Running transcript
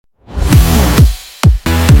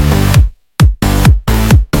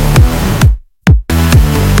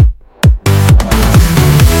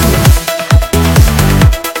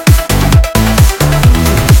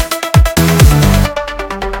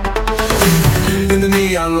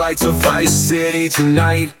neon lights of Vice City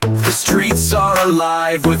tonight. The streets are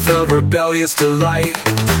alive with a rebellious delight.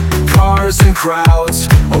 Cars and crowds,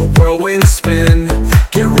 a whirlwind spin.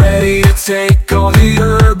 Get ready to take on the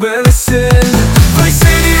urban sin. Vice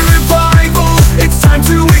City revival, it's time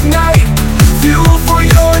to ignite. Fuel for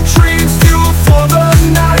your dreams, fuel for the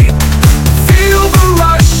night. Feel the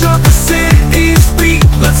rush of the city's beat.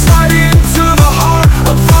 Let's slide into the heart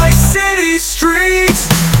of Vice City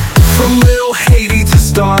streets. From little Haiti to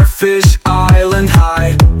Starfish Island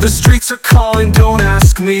high, the streets are calling, don't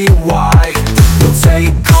ask me why. We'll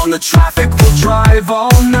take on the traffic, we'll drive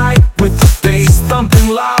all night, with the bass thumping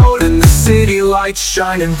loud and the city lights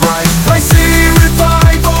shining bright. Vice City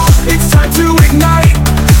revival, it's time to ignite.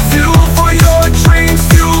 Fuel for your dreams,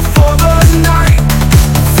 fuel for the night.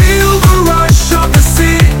 Feel the rush of the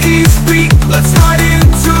city's beat. Let's slide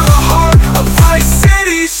into the heart of Vice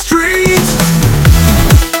City streets.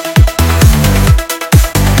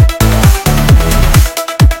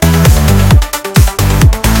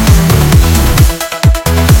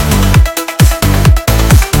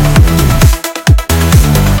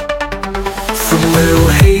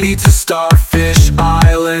 Haiti to Starfish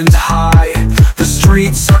Island high, the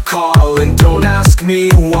streets are calling, don't ask me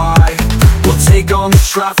why. We'll take on the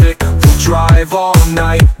traffic, we'll drive all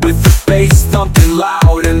night, with the bass thumping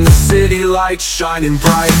loud and the city lights shining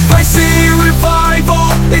bright. Vice City revival,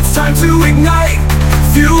 it's time to ignite.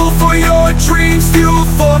 Fuel for your dreams, fuel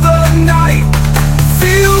for the night.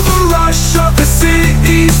 Feel the rush of the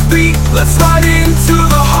city's beat. Let's slide into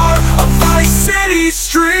the heart of Vice City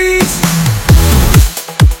streets.